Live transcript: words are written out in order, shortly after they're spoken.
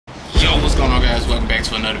guys, welcome back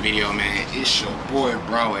to another video, man. It's your boy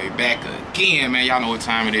Broadwayyy back again, man. Y'all know what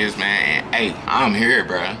time it is, man. And, hey, I'm here,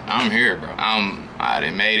 bro. I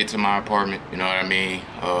done made it to my apartment, you know what I mean?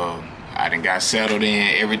 I done got settled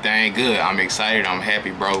in, everything good. I'm excited, I'm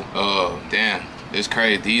happy, bro. Damn, it's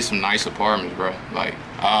crazy. These some nice apartments, bro. Like,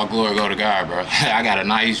 all glory go to God, bro. I got a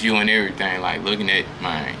nice view and everything, like looking at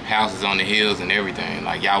my houses on the hills and everything.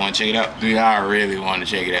 Like, y'all wanna check it out? Do y'all really wanna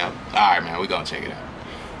check it out? All right, man, we gonna check it out.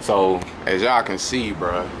 So, as y'all can see,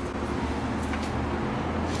 bro,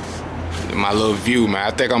 my little view, man. I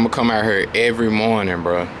think I'm gonna come out here every morning,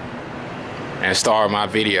 bro, and start my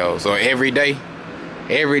videos. Or every day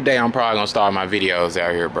I'm probably gonna start my videos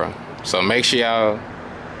out here, bro. So make sure y'all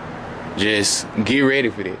just get ready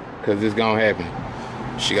for that, cause it's gonna happen.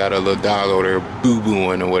 She got a little dog over there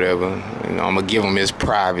boo-booing or whatever. You know, I'm gonna give him his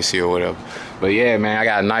privacy or whatever. But yeah, man, I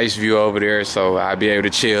got a nice view over there, so I'll be able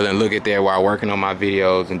to chill and look at that while working on my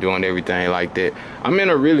videos and doing everything like that. I'm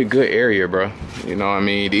in a really good area, bro. You know what I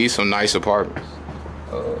mean? These some nice apartments.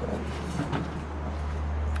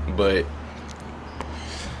 But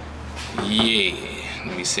yeah,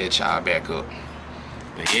 let me set y'all back up.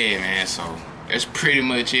 But yeah, man, so that's pretty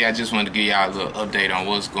much it. I just wanted to give y'all a little update on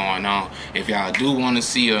what's going on. If y'all do want to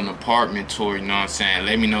see an apartment tour, you know what I'm saying,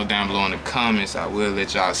 let me know down below in the comments. I will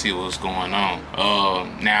let y'all see what's going on.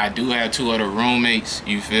 Now I do have 2 other roommates,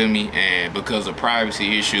 you feel me? And because of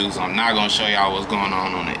privacy issues, I'm not gonna show y'all what's going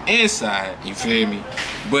on the inside, you feel me?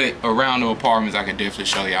 But around the apartments, I can definitely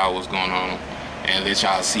show y'all what's going on and let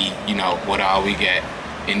y'all see, you know, what all we got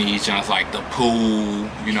in these joints, like the pool,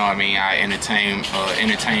 you know what I mean? Our entertainment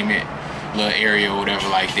little area or whatever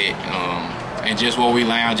like that, and just where we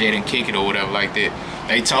lounge at and kick it or whatever like that.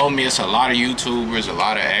 They told me it's a lot of YouTubers, a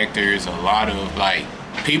lot of actors, a lot of like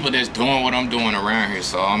people that's doing what I'm doing around here,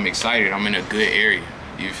 so I'm excited. I'm in a good area,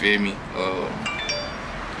 you feel me?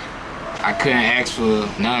 I couldn't ask for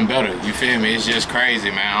nothing better, you feel me? It's just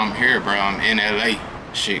crazy, man. I'm here, bro. I'm in LA.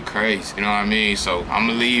 Shit crazy, you know what I mean? So I'm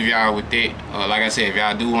gonna leave y'all with that. Like I said, if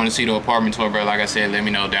y'all do want to see the apartment tour, bro, like I said, let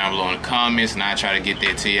me know down below in the comments, and I'll try to get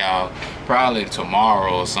that to y'all probably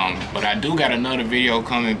tomorrow or something. But I do got another video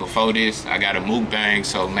coming before this. I got a mukbang,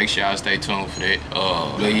 so make sure y'all stay tuned for that.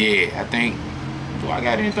 But yeah, I think, do I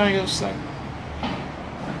got anything else to say?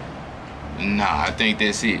 Nah, I think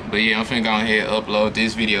that's it. But yeah, I'm finna go ahead and upload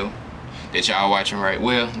this video that y'all watching right.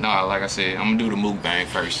 Well, nah, like I said, I'm gonna do the mukbang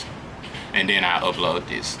first, and then I upload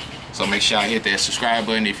this. So make sure y'all hit that subscribe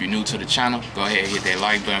button if you're new to the channel. Go ahead and hit that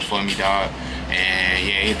like button for me, dog. And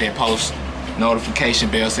yeah, hit that post notification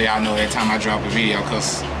bell so y'all know every time I drop a video,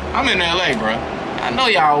 cause I'm in LA, bro. I know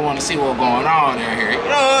y'all want to see what's going on down here. You know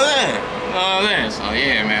what I'm saying? You know what I'm saying? So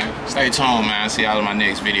yeah, man. Stay tuned, man. See y'all in my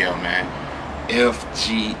next video, man.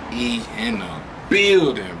 FGE in the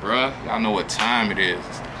building, bro. Y'all know what time it is.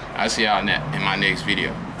 I'll see y'all in my next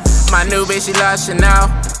video. My new bitch, she loves Chanel.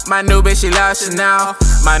 My new bitch, she loves Chanel.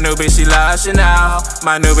 My new bitch, she loves Chanel.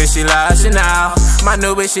 My new bitch, she loves Chanel. My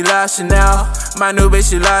new bitch, she loves Chanel. My new bitch,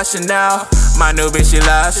 she loves Chanel. My new bitch, she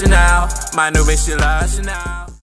loves Chanel. My new bitch, she loves Chanel.